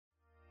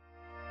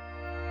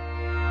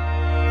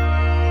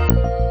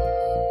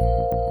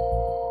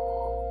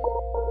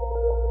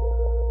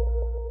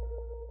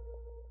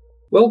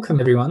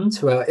Welcome everyone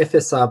to our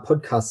FSR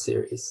podcast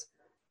series.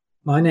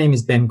 My name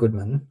is Ben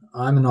Goodman.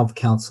 I'm an Of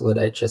Counsel at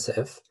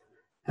HSF,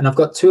 and I've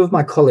got two of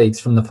my colleagues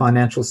from the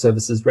Financial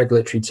Services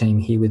Regulatory team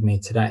here with me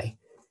today.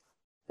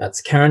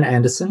 That's Karen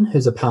Anderson,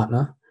 who's a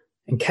partner,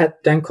 and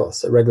Kat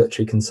Dankos, a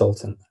regulatory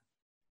consultant.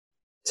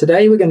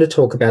 Today we're going to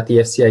talk about the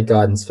FCA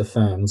guidance for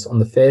firms on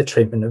the fair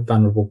treatment of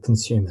vulnerable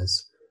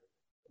consumers,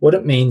 what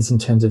it means in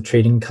terms of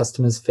treating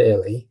customers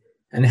fairly,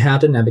 and how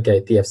to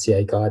navigate the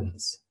FCA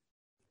guidance.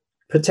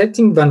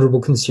 Protecting vulnerable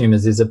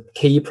consumers is a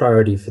key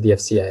priority for the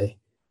FCA.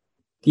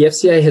 The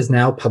FCA has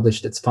now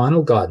published its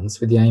final guidance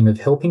with the aim of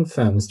helping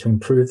firms to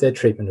improve their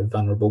treatment of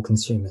vulnerable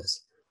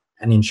consumers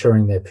and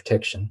ensuring their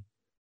protection.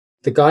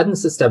 The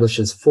guidance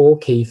establishes 4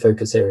 key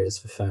focus areas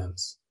for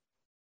firms.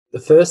 The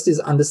first is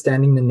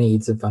understanding the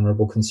needs of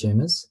vulnerable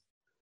consumers.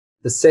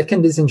 The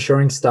second is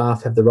ensuring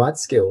staff have the right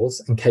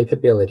skills and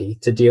capability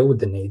to deal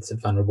with the needs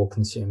of vulnerable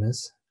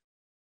consumers.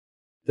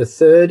 The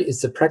third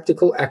is the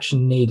practical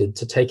action needed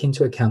to take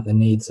into account the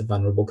needs of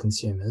vulnerable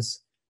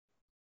consumers.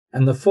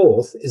 And the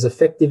fourth is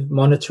effective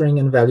monitoring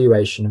and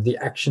evaluation of the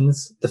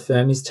actions the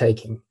firm is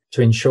taking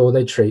to ensure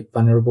they treat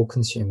vulnerable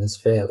consumers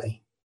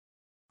fairly.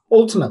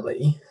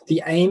 Ultimately,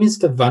 the aim is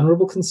for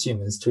vulnerable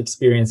consumers to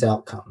experience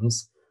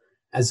outcomes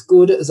as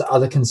good as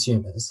other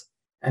consumers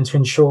and to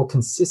ensure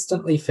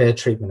consistently fair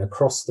treatment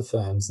across the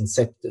firms and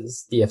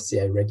sectors the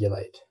FCA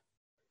regulate.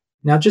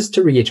 Now, just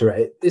to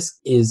reiterate,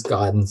 this is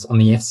guidance on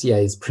the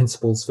FCA's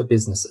principles for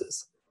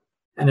businesses,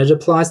 and it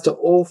applies to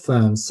all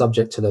firms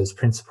subject to those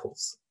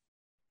principles.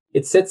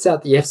 It sets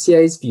out the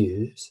FCA's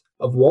views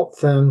of what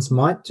firms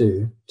might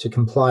do to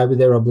comply with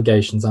their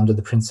obligations under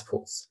the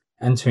principles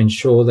and to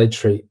ensure they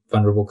treat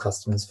vulnerable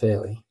customers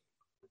fairly.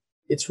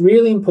 It's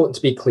really important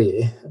to be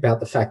clear about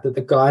the fact that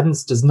the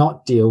guidance does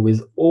not deal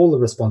with all the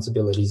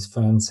responsibilities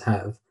firms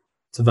have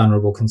to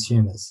vulnerable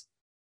consumers.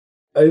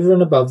 Over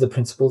and above the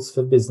principles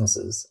for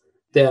businesses,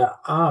 there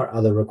are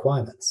other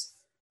requirements.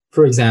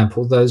 For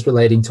example, those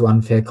relating to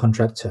unfair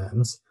contract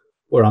terms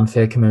or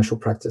unfair commercial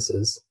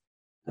practices,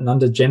 and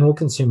under general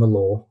consumer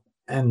law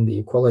and the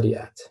Equality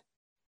Act.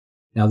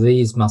 Now,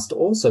 these must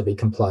also be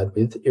complied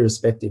with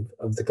irrespective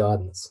of the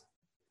guidance.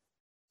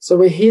 So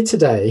we're here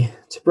today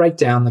to break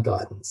down the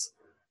guidance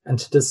and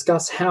to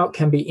discuss how it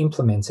can be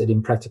implemented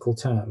in practical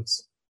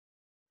terms.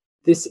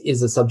 This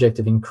is a subject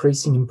of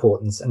increasing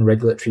importance and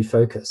regulatory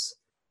focus,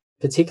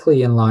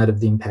 particularly in light of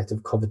the impact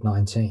of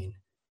COVID-19,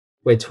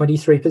 where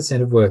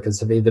 23% of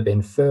workers have either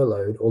been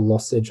furloughed or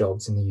lost their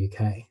jobs in the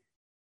UK.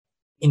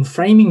 In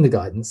framing the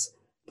guidance,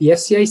 the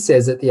FCA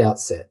says at the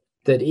outset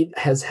that it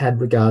has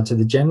had regard to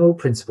the general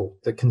principle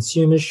that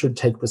consumers should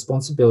take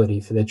responsibility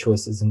for their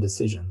choices and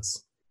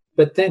decisions,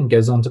 but then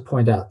goes on to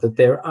point out that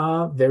there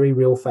are very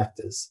real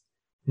factors,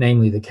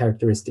 namely the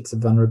characteristics of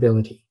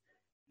vulnerability,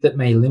 that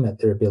may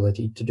limit their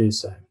ability to do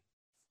so.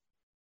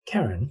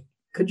 Karen,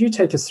 could you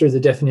take us through the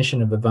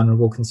definition of a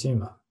vulnerable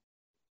consumer?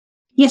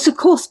 Yes, of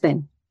course,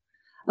 Ben.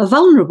 A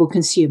vulnerable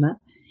consumer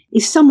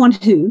is someone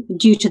who,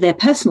 due to their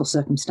personal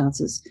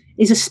circumstances,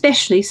 is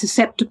especially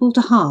susceptible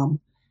to harm,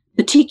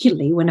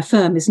 particularly when a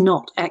firm is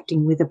not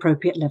acting with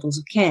appropriate levels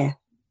of care.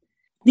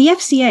 The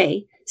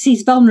FCA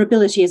sees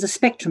vulnerability as a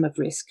spectrum of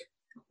risk.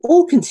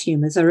 All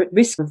consumers are at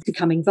risk of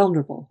becoming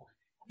vulnerable.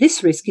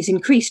 This risk is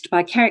increased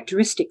by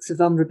characteristics of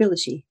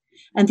vulnerability,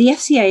 and the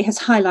FCA has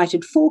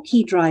highlighted 4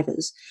 key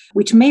drivers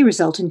which may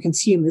result in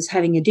consumers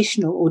having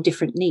additional or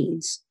different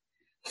needs.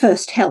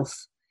 First,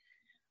 health.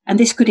 And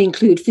this could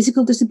include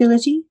physical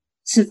disability,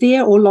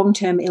 severe or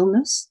long-term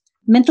illness,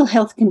 mental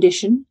health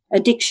condition,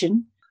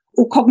 addiction,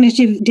 or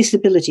cognitive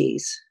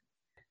disabilities.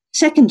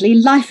 Secondly,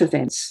 life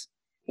events,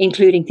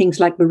 including things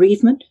like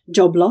bereavement,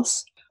 job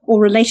loss, or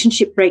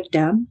relationship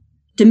breakdown,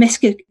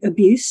 domestic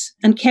abuse,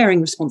 and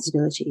caring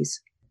responsibilities.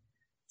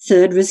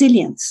 Third,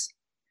 resilience,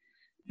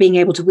 being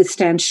able to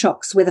withstand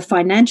shocks, whether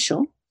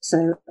financial,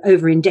 so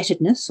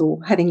over-indebtedness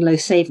or having low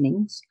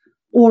savings,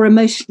 or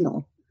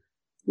emotional,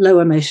 low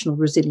emotional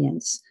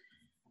resilience.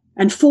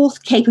 And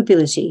fourth,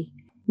 capability,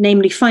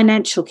 namely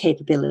financial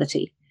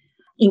capability,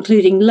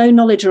 including low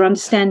knowledge or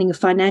understanding of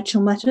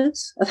financial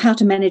matters, of how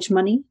to manage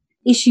money,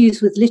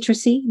 issues with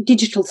literacy,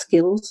 digital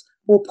skills,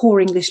 or poor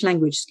English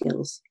language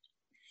skills.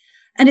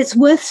 And it's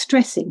worth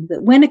stressing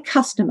that when a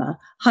customer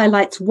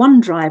highlights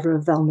one driver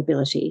of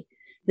vulnerability,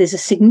 there's a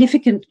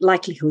significant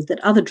likelihood that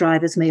other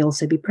drivers may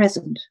also be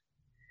present.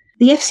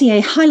 The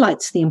FCA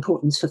highlights the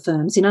importance for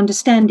firms in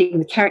understanding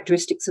the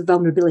characteristics of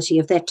vulnerability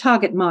of their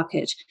target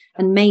market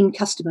and main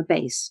customer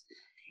base.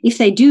 If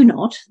they do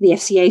not, the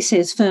FCA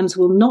says firms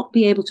will not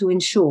be able to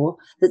ensure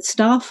that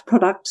staff,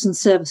 products and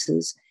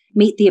services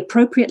meet the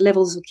appropriate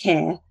levels of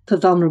care for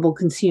vulnerable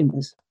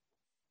consumers.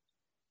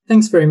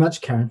 Thanks very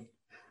much, Karen.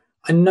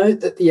 I note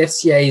that the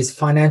FCA's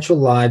Financial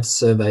Lives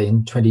survey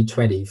in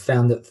 2020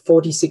 found that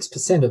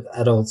 46% of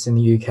adults in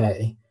the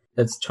UK,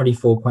 that's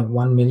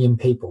 24.1 million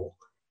people,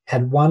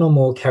 had one or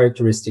more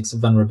characteristics of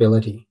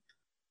vulnerability.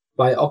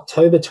 By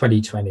October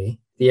 2020,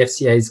 the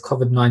FCA's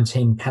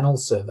COVID-19 panel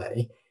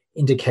survey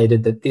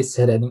indicated that this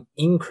had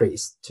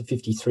increased to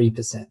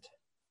 53%.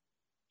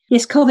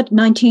 Yes,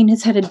 COVID-19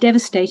 has had a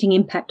devastating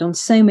impact on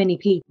so many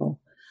people.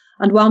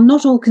 And while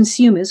not all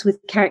consumers with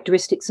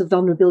characteristics of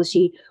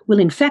vulnerability will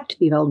in fact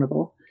be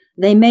vulnerable,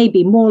 they may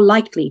be more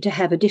likely to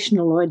have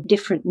additional or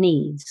different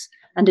needs,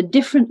 and a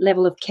different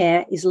level of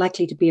care is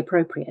likely to be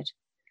appropriate.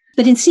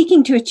 But in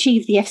seeking to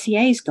achieve the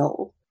FCA's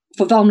goal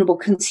for vulnerable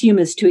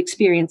consumers to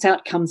experience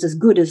outcomes as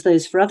good as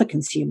those for other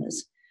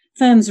consumers,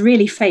 firms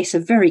really face a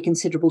very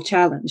considerable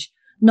challenge,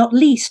 not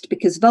least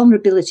because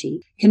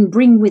vulnerability can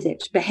bring with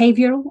it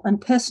behavioural and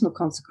personal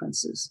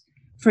consequences.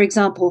 For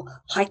example,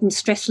 heightened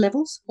stress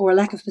levels or a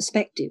lack of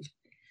perspective.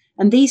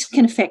 And these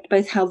can affect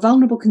both how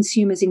vulnerable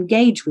consumers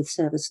engage with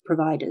service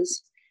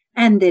providers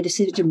and their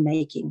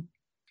decision-making.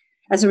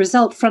 As a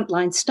result,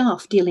 frontline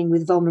staff dealing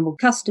with vulnerable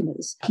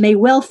customers may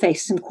well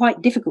face some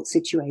quite difficult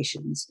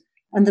situations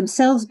and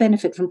themselves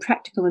benefit from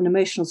practical and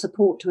emotional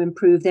support to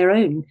improve their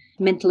own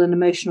mental and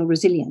emotional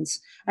resilience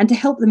and to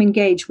help them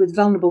engage with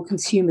vulnerable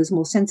consumers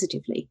more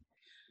sensitively.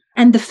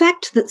 And the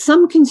fact that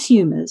some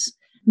consumers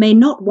may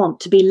not want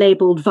to be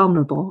labelled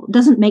vulnerable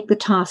doesn't make the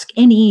task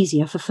any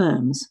easier for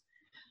firms.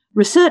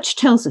 Research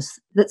tells us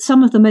that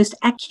some of the most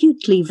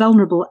acutely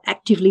vulnerable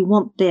actively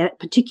want their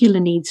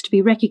particular needs to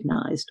be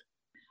recognised.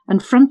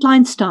 And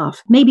frontline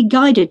staff may be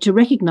guided to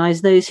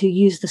recognise those who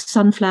use the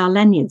Sunflower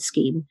Lanyard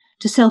scheme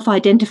to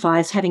self-identify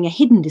as having a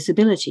hidden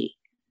disability.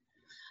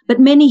 But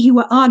many who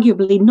are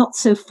arguably not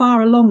so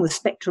far along the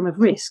spectrum of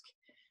risk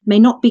may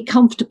not be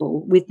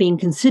comfortable with being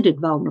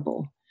considered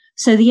vulnerable.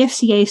 So the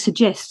FCA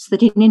suggests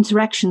that in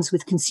interactions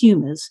with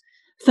consumers,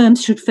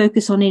 firms should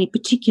focus on any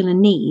particular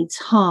needs,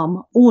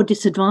 harm, or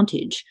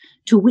disadvantage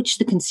to which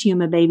the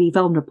consumer may be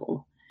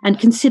vulnerable and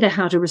consider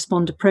how to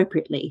respond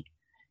appropriately,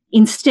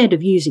 instead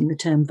of using the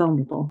term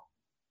vulnerable.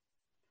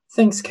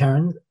 Thanks,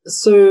 Karen.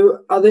 So,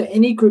 are there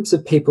any groups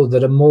of people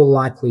that are more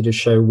likely to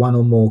show one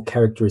or more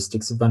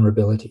characteristics of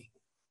vulnerability?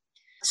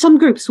 Some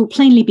groups will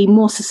plainly be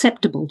more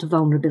susceptible to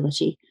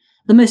vulnerability.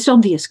 The most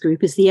obvious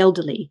group is the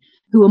elderly,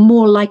 who are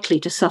more likely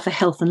to suffer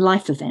health and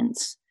life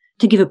events.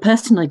 To give a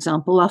personal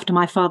example, after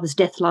my father's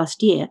death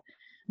last year,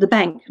 the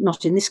bank,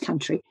 not in this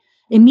country,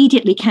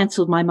 immediately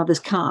cancelled my mother's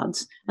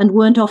cards and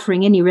weren't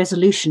offering any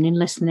resolution in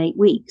less than 8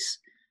 weeks.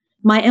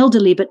 My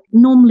elderly but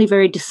normally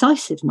very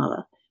decisive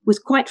mother was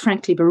quite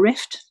frankly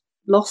bereft,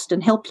 lost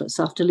and helpless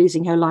after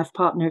losing her life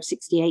partner of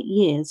 68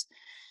 years,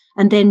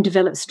 and then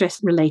developed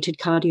stress-related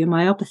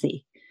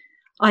cardiomyopathy.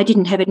 I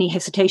didn't have any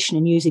hesitation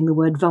in using the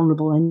word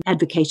vulnerable and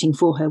advocating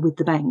for her with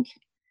the bank.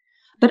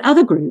 But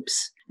other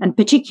groups, and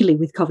particularly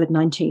with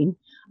COVID-19,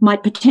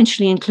 might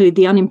potentially include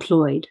the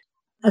unemployed,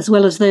 as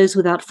well as those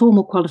without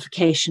formal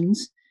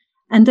qualifications,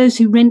 and those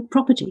who rent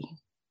property.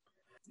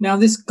 Now,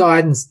 this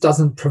guidance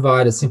doesn't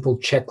provide a simple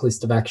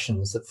checklist of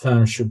actions that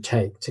firms should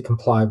take to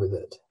comply with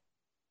it.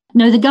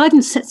 No, the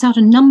guidance sets out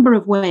a number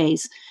of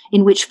ways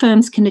in which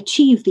firms can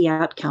achieve the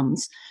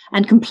outcomes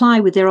and comply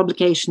with their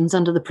obligations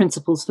under the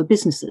principles for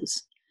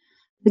businesses.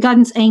 The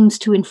guidance aims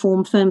to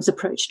inform firms'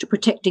 approach to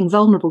protecting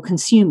vulnerable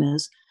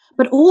consumers,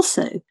 but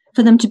also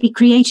for them to be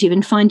creative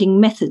in finding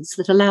methods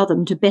that allow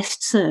them to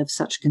best serve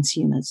such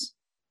consumers.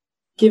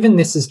 Given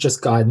this is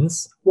just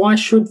guidance, why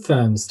should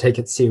firms take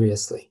it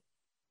seriously?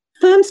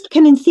 Firms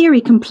can, in theory,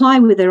 comply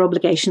with their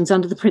obligations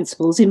under the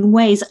principles in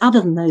ways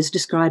other than those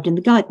described in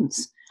the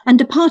guidance. And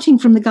departing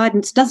from the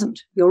guidance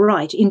doesn't, you're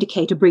right,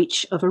 indicate a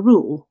breach of a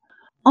rule.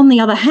 On the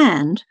other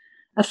hand,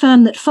 a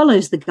firm that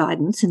follows the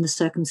guidance in the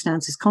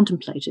circumstances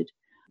contemplated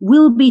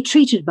will be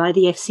treated by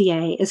the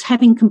FCA as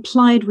having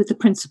complied with the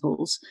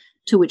principles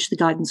to which the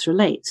guidance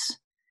relates.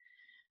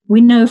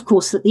 We know, of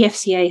course, that the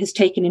FCA has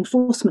taken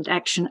enforcement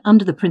action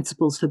under the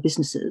principles for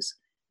businesses,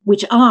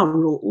 which are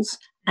rules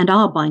and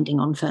are binding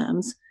on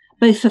firms,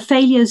 both for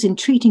failures in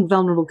treating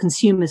vulnerable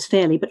consumers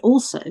fairly, but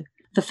also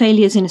for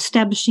failures in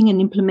establishing and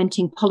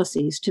implementing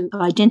policies to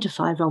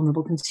identify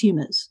vulnerable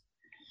consumers.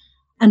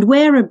 And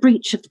where a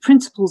breach of the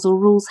principles or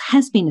rules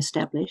has been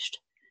established,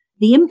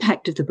 the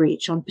impact of the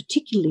breach on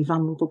particularly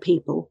vulnerable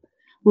people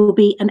will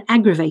be an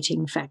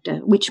aggravating factor,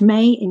 which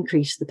may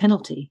increase the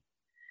penalty.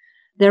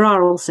 There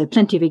are also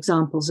plenty of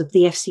examples of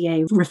the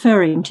FCA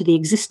referring to the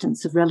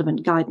existence of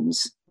relevant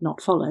guidance,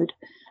 not followed,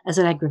 as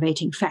an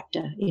aggravating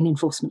factor in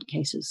enforcement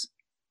cases.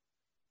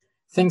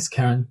 Thanks,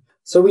 Karen.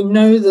 So we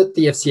know that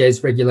the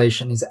FCA's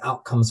regulation is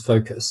outcomes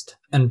focused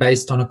and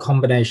based on a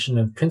combination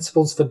of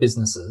principles for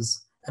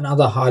businesses and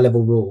other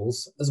high-level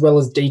rules, as well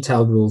as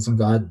detailed rules and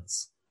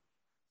guidance.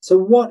 So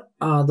what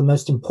are the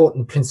most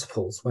important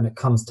principles when it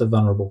comes to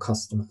vulnerable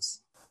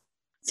customers?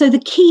 So the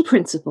key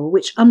principle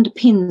which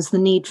underpins the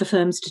need for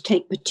firms to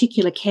take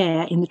particular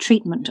care in the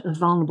treatment of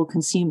vulnerable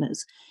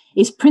consumers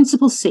is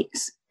Principle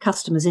 6,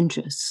 Customers'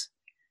 Interests.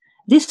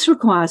 This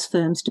requires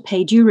firms to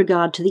pay due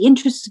regard to the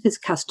interests of its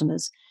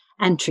customers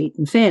and treat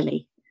them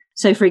fairly.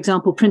 So, for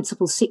example,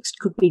 Principle 6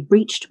 could be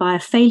breached by a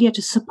failure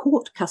to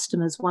support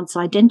customers once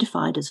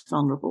identified as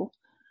vulnerable,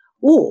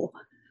 or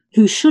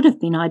who should have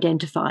been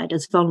identified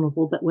as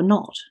vulnerable but were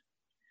not.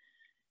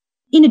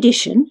 In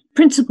addition,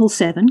 Principle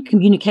 7,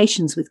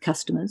 Communications with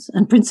Customers,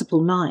 and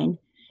Principle 9,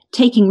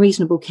 Taking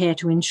Reasonable Care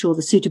to Ensure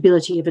the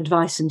Suitability of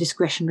Advice and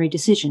Discretionary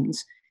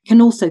Decisions,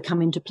 can also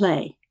come into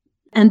play.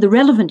 And the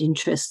relevant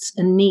interests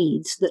and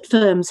needs that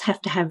firms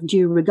have to have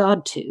due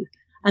regard to,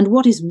 and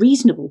what is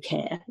reasonable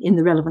care in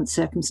the relevant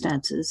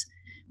circumstances,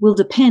 will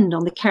depend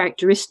on the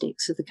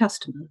characteristics of the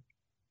customer.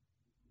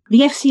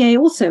 The FCA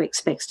also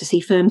expects to see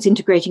firms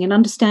integrating an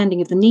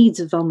understanding of the needs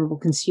of vulnerable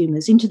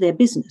consumers into their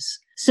business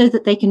so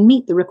that they can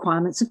meet the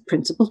requirements of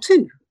Principle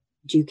 2,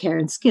 due care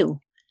and skill,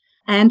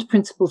 and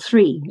Principle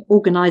 3,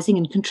 organising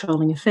and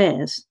controlling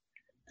affairs.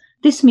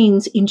 This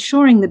means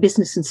ensuring the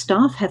business and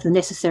staff have the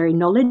necessary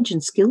knowledge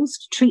and skills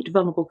to treat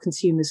vulnerable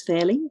consumers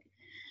fairly,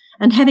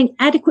 and having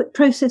adequate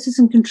processes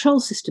and control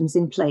systems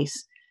in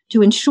place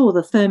to ensure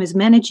the firm is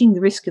managing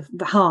the risk of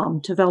harm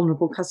to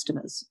vulnerable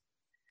customers.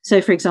 So,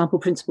 for example,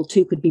 Principle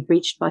 2 could be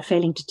breached by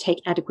failing to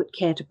take adequate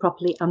care to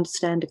properly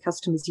understand a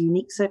customer's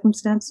unique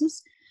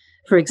circumstances,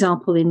 for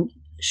example, in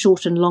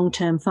short and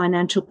long-term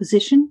financial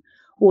position,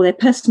 or their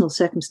personal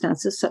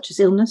circumstances such as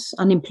illness,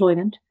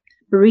 unemployment,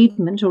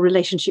 bereavement, or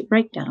relationship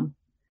breakdown.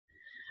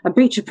 A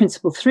breach of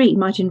Principle 3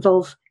 might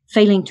involve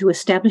failing to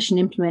establish and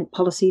implement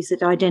policies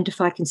that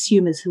identify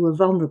consumers who are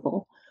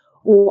vulnerable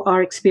or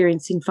are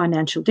experiencing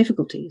financial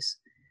difficulties.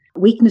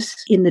 Weakness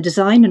in the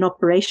design and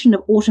operation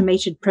of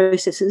automated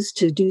processes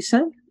to do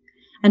so,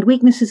 and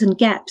weaknesses and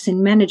gaps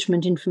in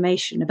management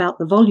information about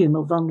the volume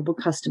of vulnerable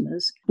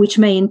customers, which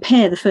may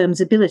impair the firm's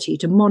ability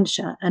to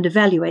monitor and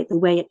evaluate the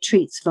way it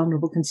treats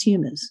vulnerable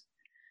consumers.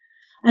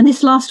 And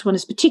this last one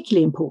is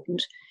particularly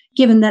important,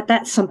 given that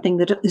that's something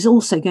that is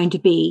also going to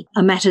be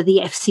a matter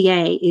the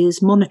FCA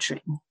is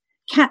monitoring.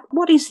 Kat,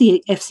 what is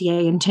the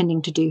FCA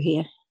intending to do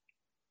here?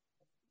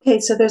 Okay,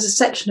 so there's a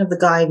section of the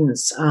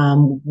guidance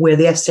where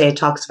the FCA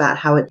talks about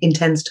how it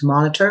intends to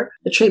monitor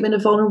the treatment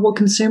of vulnerable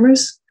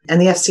consumers.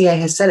 And the FCA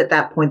has said at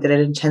that point that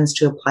it intends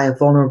to apply a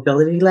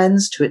vulnerability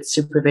lens to its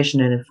supervision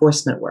and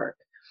enforcement work.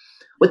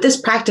 What this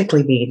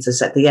practically means is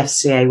that the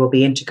FCA will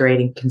be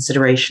integrating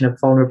consideration of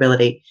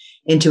vulnerability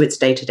into its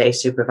day-to-day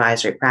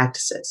supervisory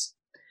practices.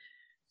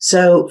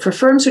 So for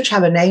firms which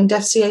have a named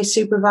FCA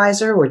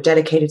supervisor or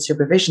dedicated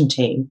supervision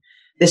team,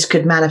 this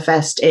could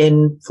manifest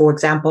in, for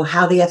example,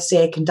 how the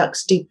FCA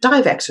conducts deep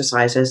dive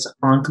exercises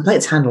on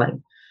complaints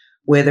handling,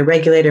 where the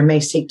regulator may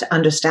seek to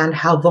understand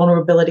how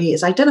vulnerability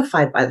is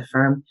identified by the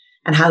firm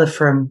and how the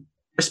firm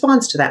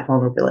responds to that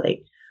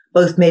vulnerability,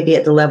 both maybe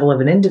at the level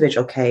of an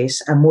individual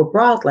case and more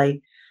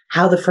broadly,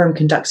 how the firm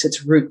conducts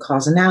its root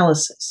cause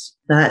analysis.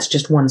 Now, that's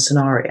just one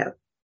scenario.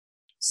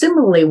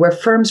 Similarly, where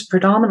firms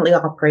predominantly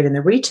operate in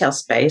the retail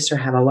space or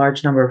have a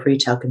large number of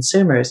retail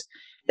consumers,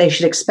 they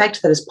should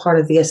expect that as part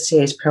of the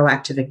FCA's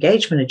proactive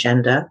engagement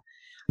agenda,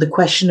 the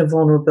question of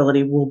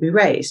vulnerability will be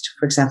raised,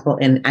 for example,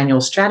 in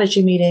annual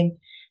strategy meeting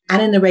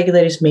and in the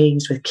regulators'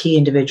 meetings with key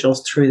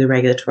individuals through the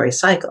regulatory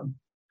cycle.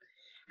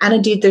 And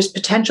indeed, there's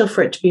potential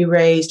for it to be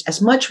raised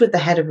as much with the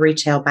head of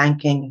retail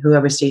banking, who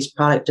oversees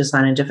product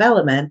design and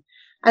development,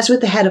 as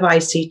with the head of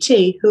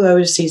ICT, who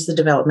oversees the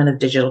development of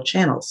digital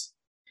channels.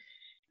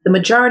 The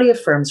majority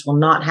of firms will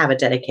not have a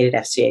dedicated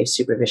FCA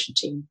supervision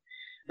team,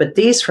 but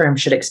these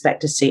firms should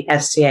expect to see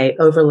FCA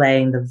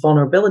overlaying the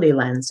vulnerability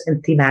lens in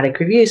thematic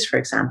reviews, for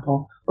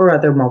example, or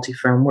other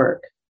multi-firm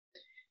work.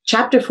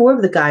 Chapter 4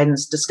 of the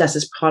guidance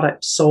discusses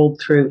products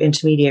sold through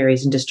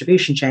intermediaries and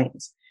distribution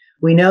chains.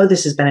 We know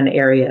this has been an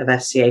area of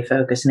FCA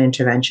focus and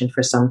intervention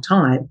for some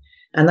time,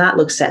 and that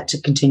looks set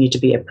to continue to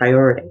be a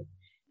priority.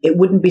 It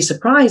wouldn't be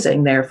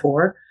surprising,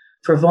 therefore,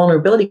 for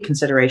vulnerability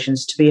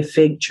considerations to be a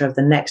feature of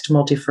the next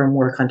multi-firm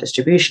work on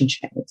distribution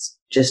chains,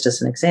 just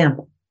as an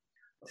example.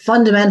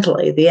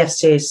 Fundamentally, the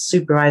FCA's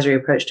supervisory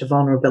approach to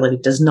vulnerability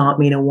does not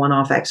mean a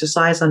one-off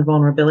exercise on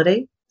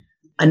vulnerability.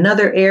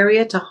 Another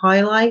area to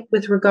highlight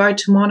with regard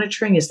to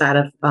monitoring is that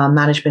of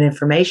management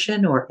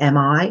information, or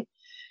MI.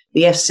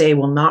 The FCA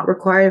will not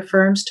require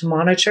firms to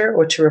monitor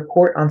or to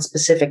report on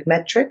specific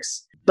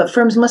metrics, but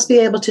firms must be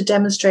able to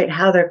demonstrate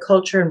how their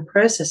culture and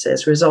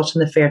processes result in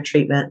the fair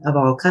treatment of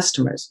all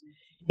customers,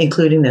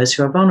 including those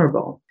who are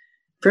vulnerable.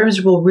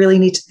 Firms will really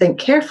need to think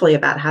carefully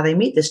about how they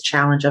meet this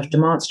challenge of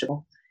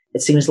demonstrable.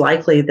 It seems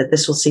likely that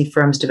this will see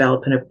firms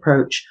develop an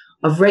approach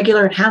of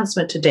regular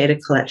enhancement to data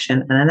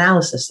collection and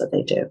analysis that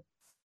they do.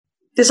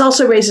 This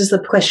also raises the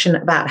question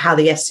about how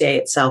the FCA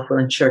itself will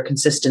ensure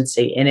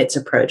consistency in its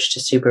approach to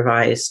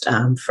supervised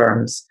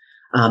firms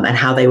and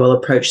how they will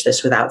approach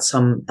this without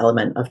some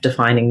element of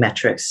defining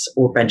metrics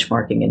or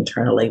benchmarking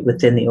internally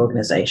within the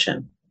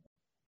organization.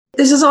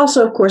 This is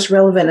also, of course,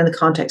 relevant in the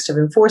context of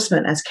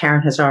enforcement, as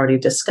Karen has already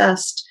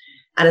discussed.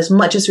 And as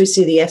much as we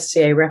see the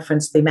FCA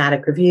reference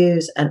thematic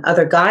reviews and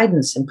other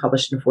guidance in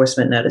published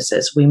enforcement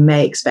notices, we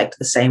may expect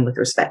the same with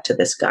respect to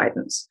this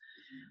guidance.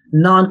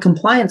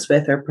 Non-compliance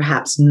with, or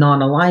perhaps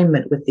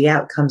non-alignment with the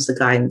outcomes the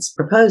guidance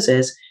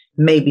proposes,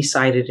 may be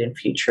cited in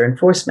future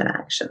enforcement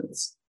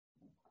actions.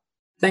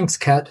 Thanks,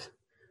 Kat.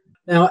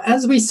 Now,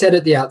 as we said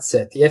at the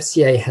outset, the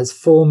FCA has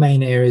 4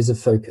 main areas of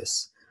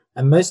focus,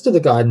 and most of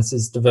the guidance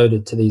is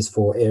devoted to these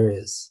 4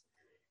 areas.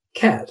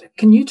 Kat,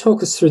 can you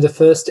talk us through the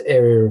first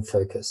area of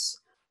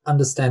focus,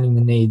 understanding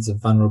the needs of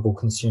vulnerable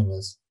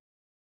consumers?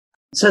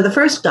 So the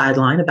first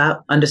guideline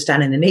about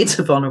understanding the needs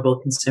of vulnerable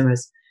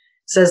consumers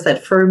says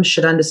that firms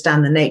should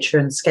understand the nature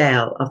and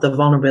scale of the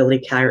vulnerability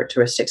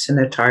characteristics in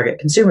their target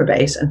consumer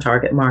base and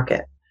target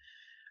market.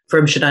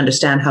 Firms should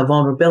understand how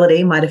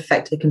vulnerability might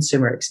affect the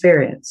consumer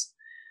experience.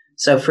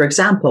 So, for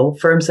example,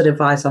 firms that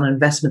advise on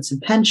investments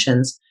and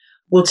pensions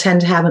will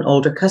tend to have an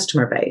older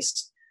customer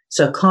base.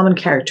 So, common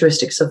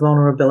characteristics of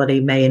vulnerability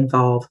may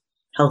involve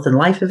health and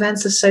life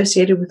events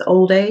associated with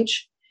old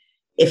age.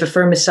 If a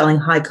firm is selling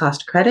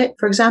high-cost credit,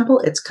 for example,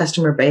 its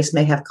customer base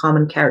may have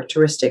common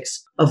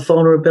characteristics of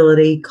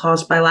vulnerability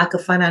caused by lack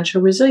of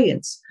financial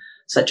resilience,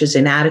 such as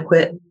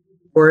inadequate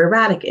or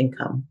erratic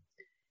income.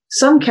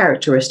 Some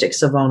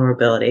characteristics of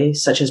vulnerability,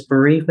 such as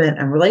bereavement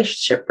and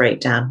relationship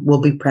breakdown,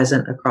 will be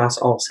present across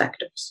all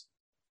sectors.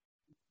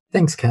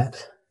 Thanks,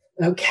 Kat.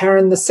 Now,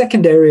 Karen, the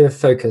second area of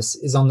focus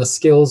is on the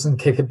skills and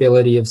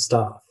capability of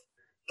staff.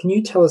 Can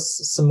you tell us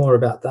some more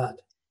about that?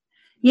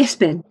 Yes,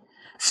 Ben.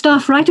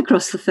 Staff right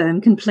across the firm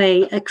can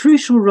play a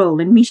crucial role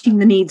in meeting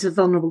the needs of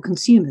vulnerable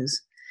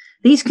consumers.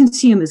 These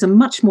consumers are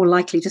much more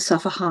likely to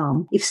suffer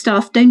harm if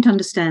staff don't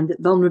understand that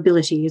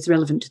vulnerability is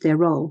relevant to their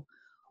role,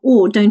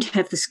 or don't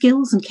have the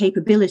skills and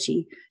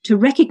capability to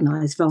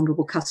recognise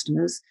vulnerable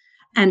customers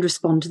and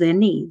respond to their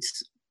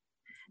needs.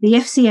 The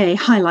FCA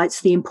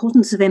highlights the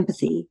importance of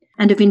empathy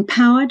and of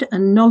empowered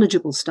and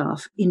knowledgeable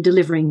staff in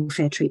delivering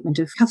fair treatment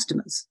of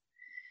customers.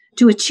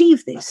 To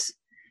achieve this,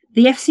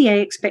 the FCA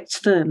expects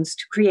firms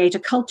to create a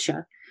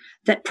culture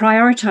that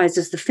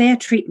prioritises the fair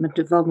treatment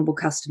of vulnerable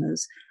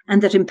customers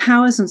and that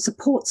empowers and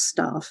supports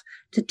staff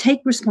to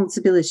take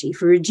responsibility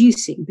for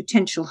reducing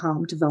potential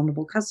harm to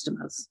vulnerable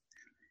customers.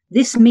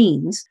 This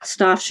means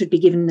staff should be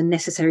given the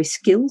necessary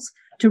skills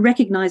to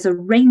recognise a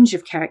range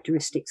of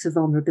characteristics of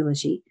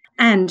vulnerability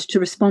and to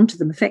respond to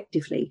them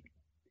effectively.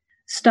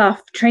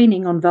 Staff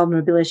training on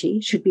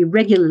vulnerability should be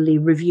regularly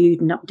reviewed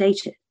and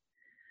updated.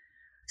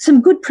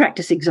 Some good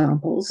practice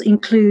examples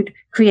include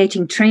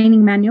creating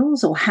training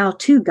manuals or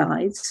how-to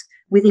guides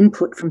with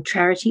input from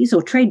charities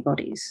or trade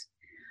bodies,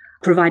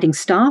 providing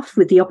staff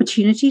with the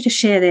opportunity to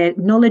share their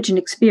knowledge and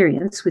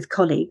experience with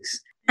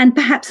colleagues, and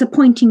perhaps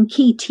appointing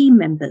key team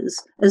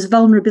members as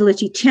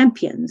vulnerability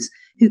champions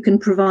who can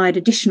provide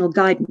additional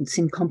guidance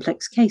in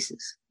complex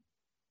cases.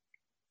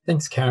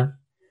 Thanks, Karen.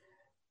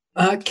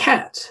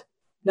 Kat,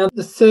 now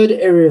the third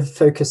area of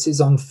focus is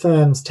on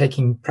firms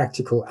taking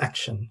practical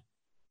action.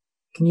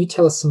 Can you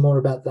tell us some more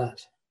about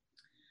that?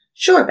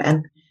 Sure,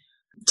 Ben.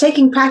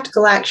 Taking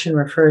practical action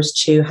refers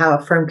to how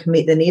a firm can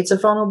meet the needs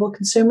of vulnerable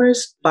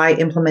consumers by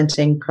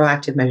implementing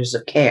proactive measures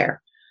of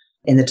care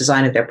in the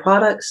design of their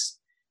products,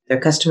 their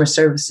customer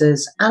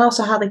services, and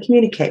also how they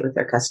communicate with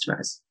their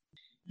customers.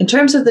 In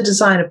terms of the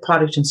design of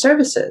product and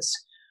services,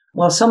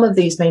 while some of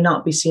these may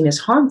not be seen as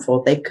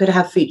harmful, they could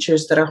have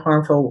features that are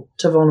harmful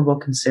to vulnerable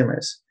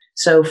consumers.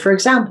 So, for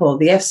example,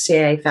 the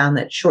FCA found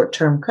that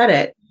short-term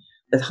credit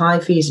with high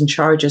fees and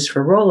charges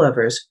for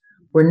rollovers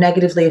were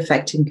negatively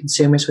affecting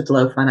consumers with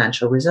low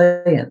financial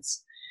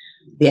resilience.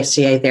 The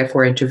FCA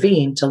therefore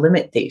intervened to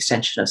limit the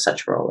extension of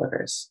such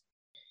rollovers.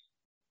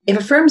 If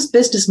a firm's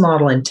business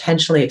model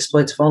intentionally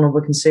exploits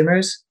vulnerable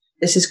consumers,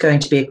 this is going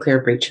to be a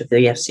clear breach of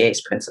the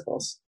FCA's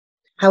principles.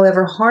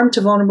 However, harm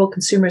to vulnerable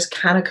consumers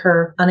can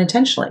occur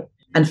unintentionally,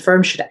 and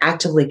firms should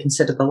actively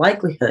consider the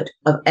likelihood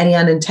of any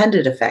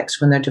unintended effects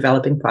when they're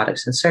developing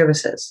products and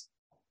services.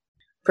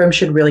 Firms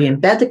should really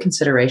embed the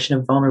consideration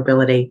of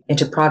vulnerability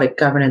into product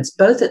governance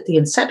both at the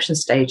inception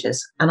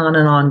stages and on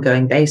an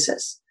ongoing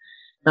basis,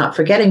 not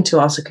forgetting to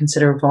also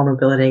consider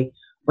vulnerability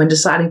when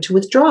deciding to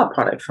withdraw a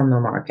product from the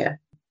market.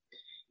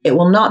 It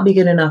will not be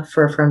good enough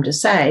for a firm to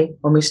say,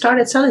 when we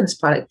started selling this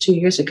product 2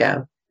 years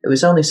ago, it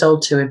was only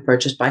sold to and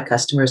purchased by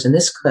customers in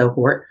this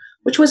cohort,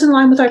 which was in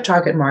line with our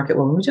target market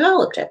when we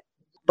developed it.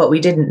 But we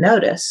didn't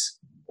notice,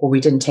 or we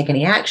didn't take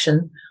any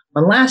action,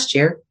 when last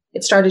year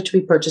it started to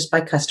be purchased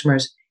by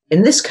customers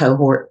in this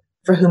cohort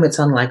for whom it's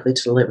unlikely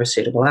to deliver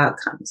suitable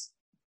outcomes.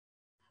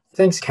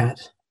 Thanks,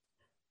 Kat.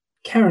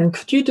 Karen,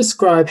 could you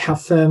describe how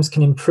firms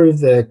can improve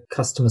their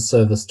customer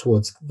service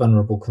towards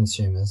vulnerable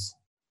consumers?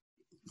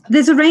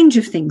 There's a range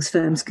of things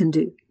firms can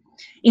do.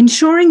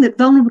 Ensuring that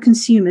vulnerable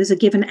consumers are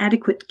given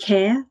adequate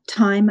care,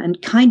 time, and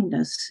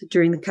kindness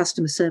during the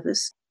customer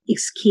service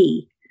is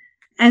key.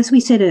 As we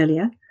said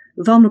earlier,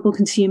 vulnerable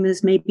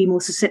consumers may be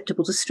more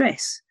susceptible to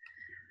stress.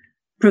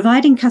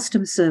 Providing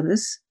customer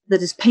service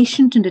that is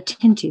patient and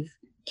attentive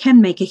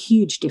can make a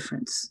huge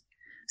difference.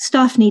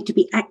 Staff need to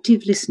be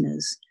active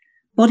listeners.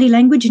 Body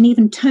language and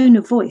even tone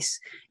of voice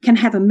can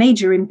have a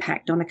major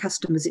impact on a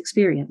customer's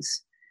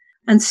experience.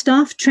 And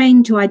staff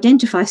trained to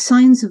identify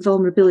signs of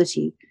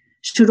vulnerability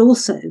should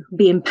also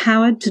be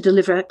empowered to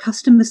deliver a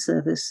customer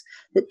service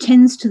that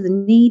tends to the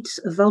needs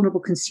of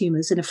vulnerable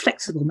consumers in a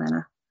flexible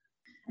manner.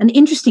 An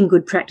interesting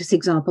good practice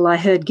example I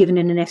heard given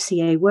in an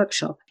FCA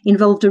workshop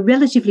involved a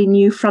relatively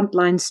new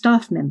frontline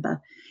staff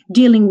member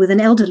dealing with an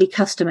elderly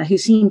customer who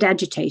seemed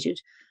agitated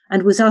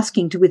and was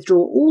asking to withdraw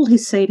all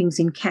his savings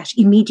in cash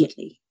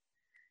immediately.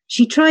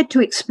 She tried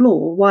to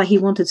explore why he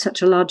wanted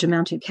such a large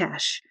amount of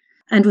cash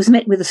and was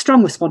met with a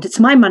strong response, "It's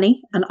my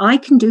money and I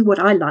can do what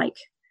I like."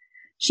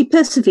 She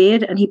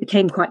persevered and he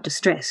became quite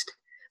distressed.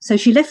 So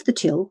she left the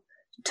till,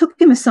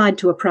 took him aside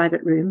to a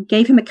private room,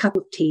 gave him a cup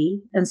of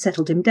tea, and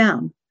settled him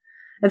down.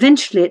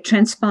 Eventually, it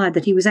transpired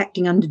that he was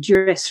acting under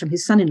duress from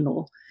his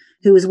son-in-law,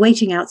 who was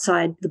waiting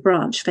outside the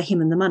branch for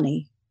him and the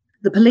money.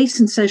 The police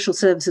and social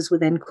services were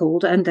then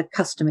called, and the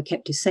customer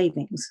kept his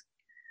savings.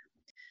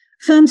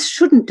 Firms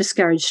shouldn't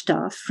discourage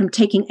staff from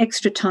taking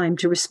extra time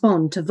to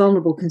respond to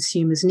vulnerable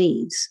consumers'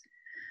 needs.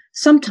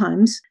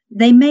 Sometimes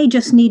they may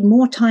just need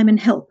more time and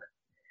help.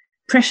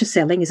 Pressure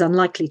selling is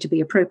unlikely to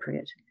be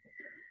appropriate.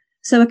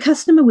 So a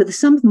customer with a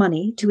sum of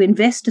money to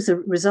invest as a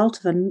result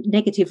of a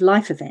negative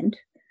life event,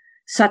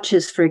 such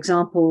as, for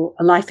example,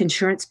 a life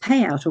insurance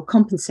payout or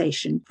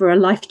compensation for a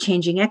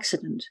life-changing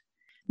accident,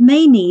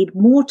 may need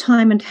more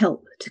time and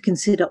help to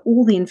consider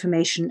all the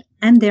information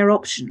and their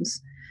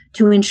options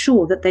to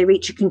ensure that they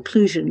reach a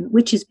conclusion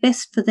which is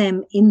best for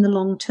them in the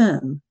long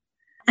term.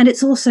 And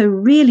it's also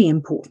really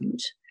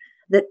important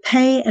that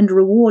pay and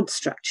reward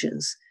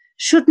structures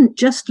shouldn't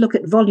just look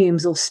at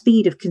volumes or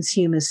speed of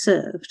consumers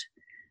served,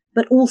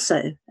 but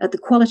also at the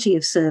quality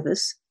of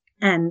service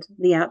and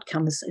the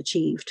outcomes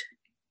achieved.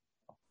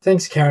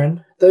 Thanks,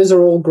 Karen. Those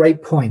are all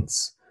great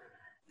points.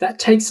 That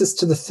takes us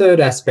to the third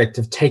aspect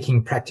of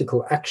taking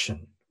practical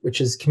action,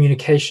 which is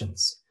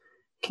communications.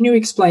 Can you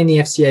explain the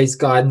FCA's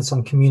guidance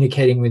on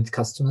communicating with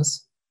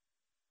customers?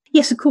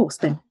 Yes, of course,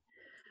 Ben.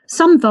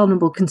 Some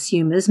vulnerable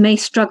consumers may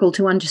struggle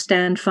to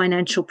understand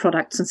financial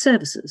products and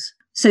services.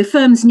 So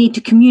firms need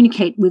to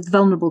communicate with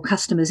vulnerable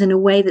customers in a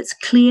way that's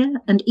clear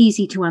and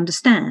easy to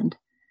understand.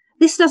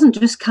 This doesn't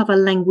just cover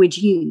language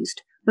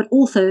used, but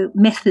also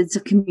methods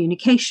of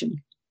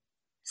communication.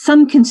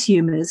 Some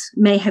consumers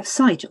may have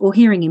sight or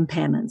hearing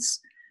impairments,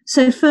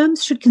 so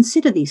firms should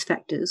consider these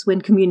factors when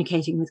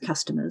communicating with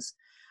customers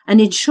and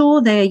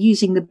ensure they are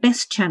using the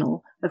best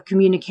channel of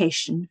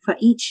communication for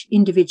each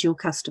individual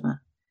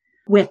customer.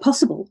 Where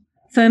possible,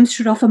 firms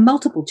should offer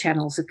multiple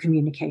channels of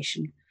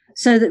communication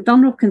so that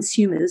vulnerable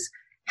consumers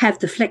have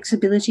the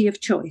flexibility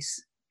of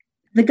choice.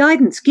 The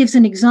guidance gives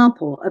an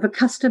example of a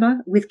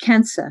customer with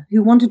cancer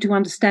who wanted to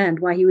understand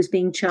why he was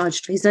being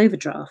charged for his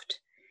overdraft.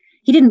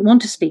 He didn't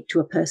want to speak to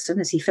a person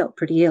as he felt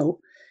pretty ill,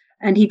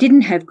 and he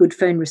didn't have good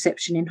phone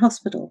reception in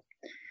hospital.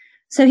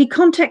 So he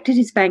contacted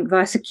his bank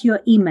via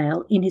secure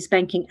email in his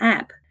banking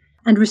app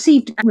and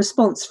received a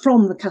response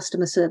from the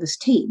customer service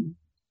team.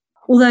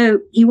 Although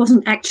he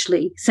wasn't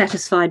actually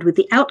satisfied with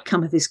the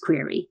outcome of his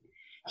query,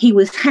 he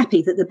was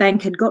happy that the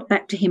bank had got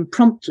back to him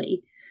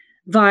promptly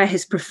via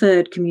his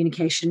preferred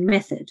communication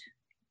method.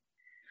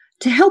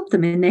 To help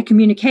them in their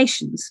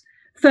communications,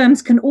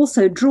 firms can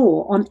also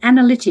draw on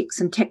analytics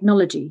and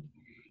technology,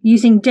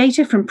 using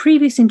data from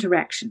previous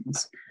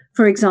interactions,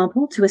 for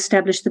example, to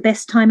establish the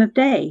best time of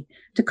day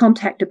to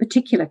contact a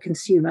particular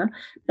consumer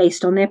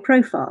based on their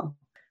profile,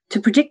 to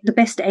predict the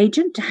best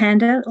agent to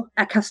handle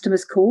a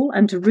customer's call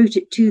and to route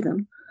it to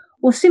them,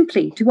 or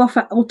simply to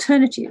offer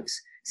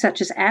alternatives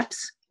such as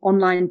apps,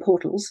 online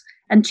portals,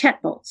 and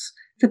chatbots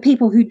for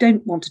people who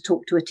don't want to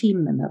talk to a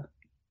team member.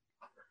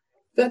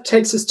 That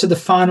takes us to the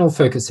final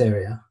focus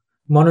area,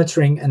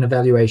 monitoring and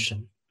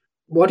evaluation.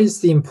 What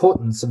is the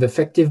importance of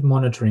effective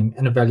monitoring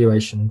and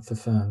evaluation for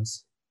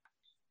firms?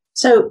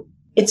 So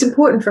it's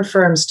important for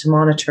firms to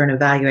monitor and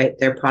evaluate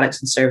their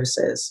products and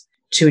services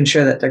to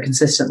ensure that they're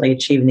consistently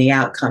achieving the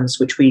outcomes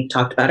which we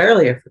talked about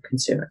earlier for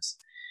consumers.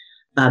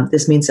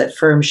 This means that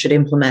firms should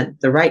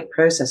implement the right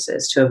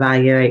processes to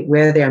evaluate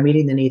where they are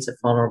meeting the needs of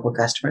vulnerable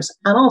customers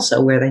and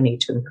also where they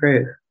need to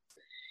improve.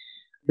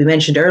 We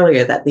mentioned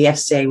earlier that the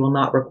FCA will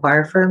not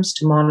require firms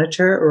to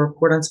monitor or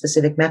report on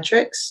specific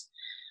metrics,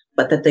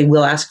 but that they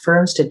will ask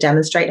firms to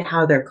demonstrate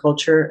how their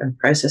culture and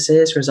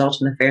processes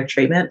result in the fair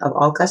treatment of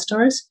all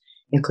customers,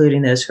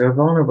 including those who are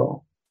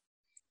vulnerable.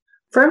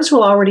 Firms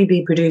will already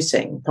be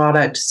producing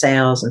product,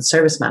 sales, and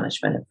service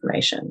management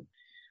information.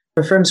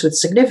 For firms with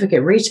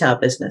significant retail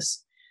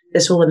business,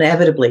 this will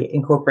inevitably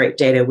incorporate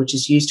data which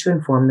is used to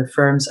inform the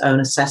firm's own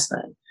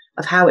assessment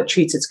of how it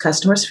treats its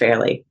customers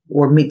fairly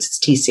or meets its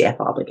TCF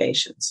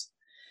obligations.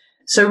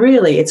 So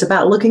really, it's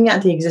about looking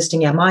at the existing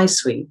MI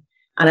suite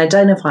and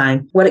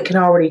identifying what it can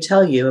already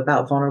tell you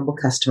about vulnerable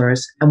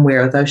customers and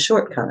where are those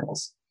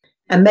shortcomings.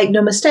 And make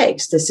no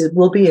mistakes,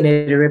 will be an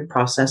iterative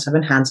process of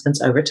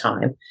enhancements over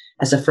time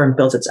as a firm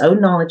builds its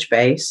own knowledge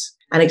base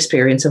and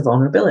experience of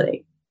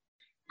vulnerability.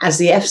 As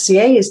the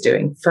FCA is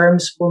doing,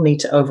 firms will need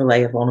to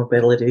overlay a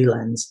vulnerability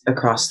lens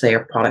across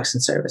their products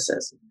and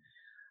services.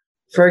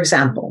 For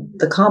example,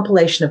 the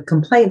compilation of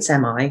complaints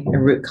MI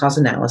and root cause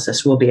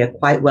analysis will be a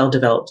quite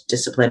well-developed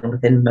discipline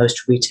within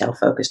most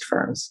retail-focused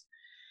firms.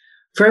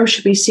 Firms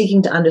should be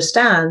seeking to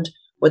understand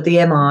what the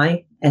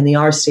MI and the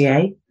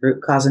RCA,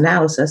 root cause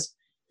analysis,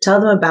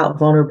 tell them about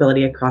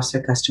vulnerability across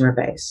their customer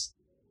base.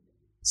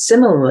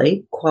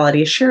 Similarly,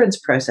 quality assurance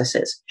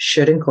processes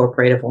should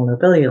incorporate a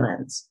vulnerability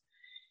lens.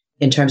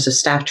 In terms of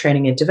staff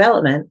training and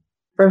development,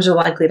 firms are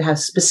likely to have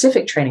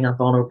specific training on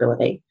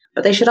vulnerability,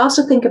 but they should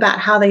also think about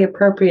how they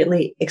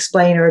appropriately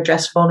explain or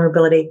address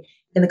vulnerability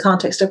in the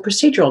context of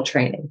procedural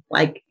training,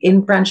 like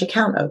in-branch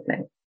account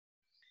opening.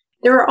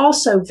 There are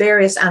also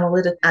various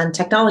analytic and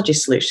technology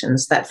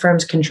solutions that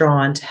firms can draw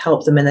on to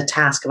help them in the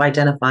task of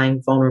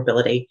identifying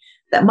vulnerability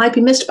that might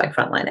be missed by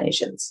frontline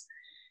agents.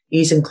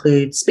 These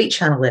include speech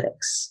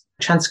analytics,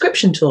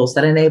 transcription tools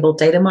that enable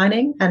data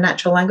mining and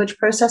natural language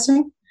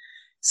processing,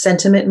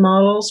 sentiment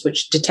models,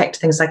 which detect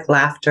things like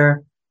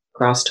laughter,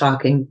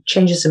 cross-talking,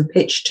 changes in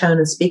pitch, tone,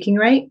 and speaking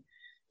rate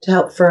to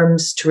help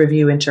firms to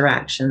review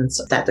interactions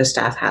that their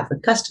staff have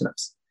with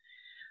customers.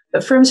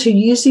 But firms who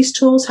use these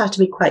tools have to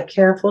be quite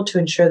careful to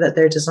ensure that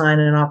their design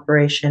and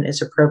operation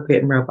is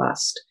appropriate and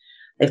robust.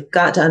 They've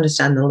got to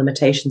understand the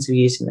limitations of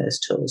using those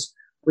tools,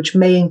 which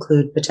may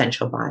include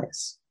potential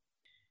bias.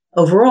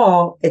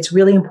 Overall, it's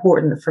really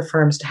important for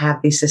firms to have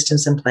these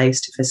systems in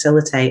place to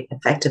facilitate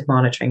effective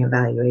monitoring and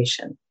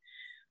evaluation.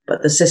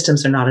 But the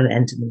systems are not an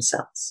end in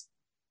themselves.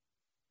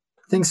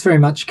 Thanks very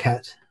much,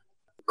 Kat.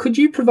 Could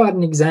you provide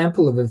an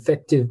example of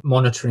effective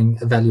monitoring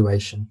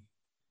evaluation?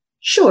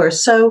 Sure.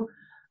 So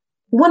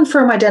one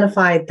firm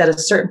identified that a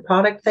certain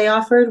product they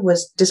offered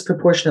was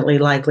disproportionately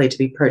likely to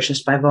be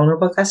purchased by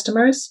vulnerable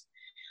customers.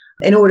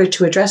 In order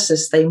to address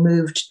this, they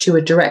moved to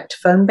a direct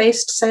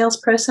phone-based sales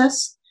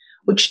process,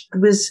 which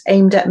was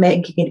aimed at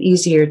making it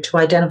easier to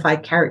identify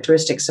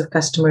characteristics of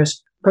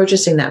customers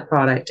purchasing that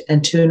product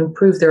and to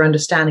improve their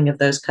understanding of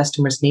those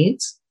customers'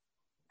 needs.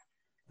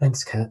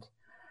 Thanks, Kat.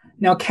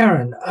 Now,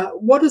 Karen,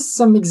 what are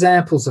some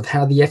examples of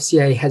how the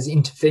FCA has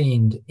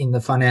intervened in the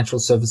financial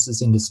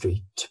services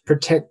industry to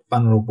protect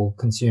vulnerable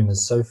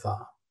consumers so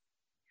far?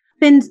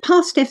 Ben,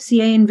 past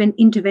FCA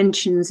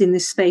interventions in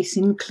this space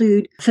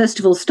include, first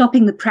of all,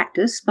 stopping the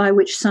practice by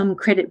which some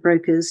credit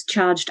brokers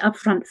charged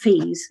upfront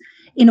fees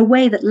in a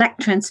way that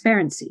lacked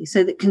transparency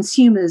so that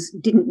consumers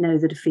didn't know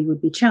that a fee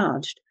would be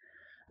charged.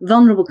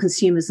 Vulnerable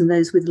consumers and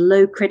those with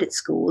low credit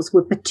scores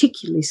were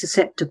particularly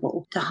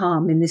susceptible to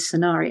harm in this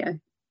scenario.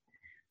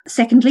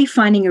 Secondly,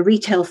 fining a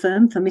retail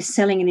firm for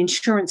mis-selling an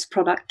insurance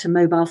product to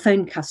mobile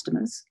phone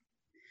customers.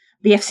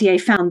 The FCA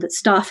found that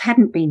staff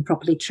hadn't been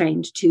properly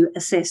trained to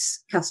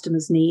assess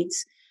customers'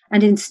 needs,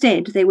 and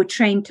instead they were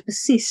trained to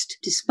persist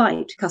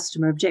despite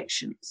customer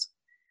objections.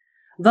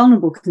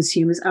 Vulnerable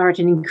consumers are at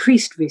an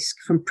increased risk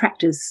from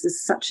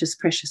practices such as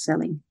pressure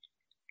selling.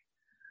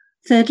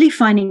 Thirdly,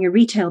 fining a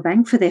retail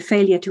bank for their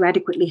failure to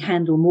adequately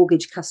handle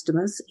mortgage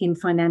customers in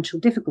financial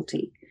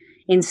difficulty.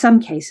 In some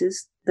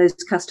cases, those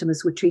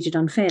customers were treated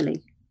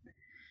unfairly.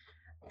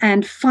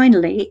 And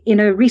finally,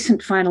 in a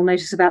recent final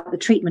notice about the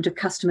treatment of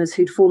customers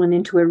who'd fallen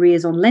into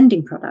arrears on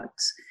lending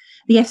products,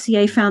 the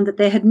FCA found that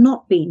there had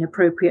not been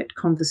appropriate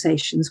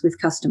conversations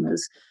with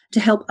customers to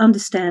help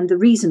understand the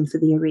reason for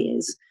the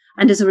arrears,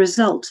 and as a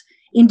result,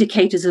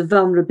 indicators of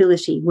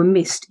vulnerability were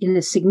missed in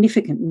a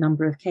significant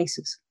number of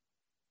cases.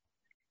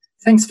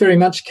 Thanks very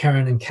much,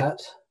 Karen and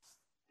Kat.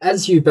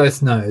 As you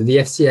both know, the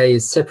FCA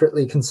is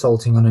separately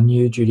consulting on a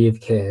new duty of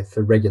care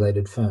for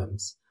regulated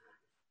firms.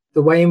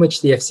 The way in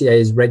which the FCA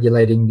is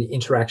regulating the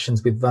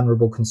interactions with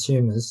vulnerable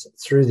consumers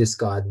through this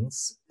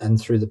guidance and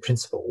through the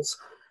principles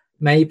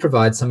may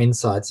provide some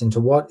insights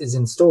into what is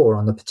in store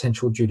on the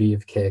potential duty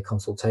of care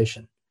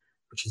consultation,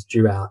 which is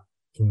due out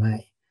in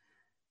May.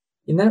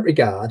 In that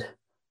regard,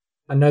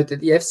 I note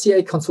that the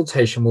FCA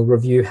consultation will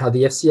review how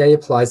the FCA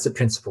applies the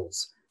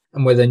principles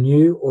and whether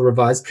new or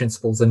revised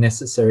principles are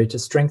necessary to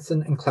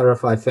strengthen and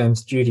clarify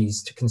firms'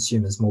 duties to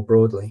consumers more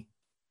broadly.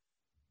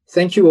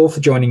 Thank you all for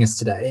joining us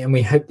today, and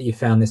we hope that you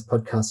found this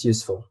podcast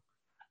useful.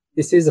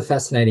 This is a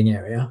fascinating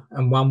area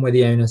and one where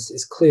the onus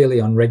is clearly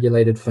on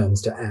regulated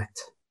firms to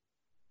act.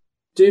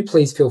 Do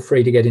please feel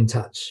free to get in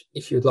touch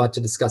if you'd like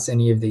to discuss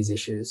any of these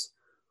issues,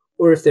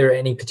 or if there are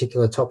any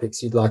particular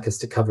topics you'd like us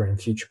to cover in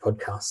future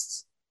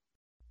podcasts.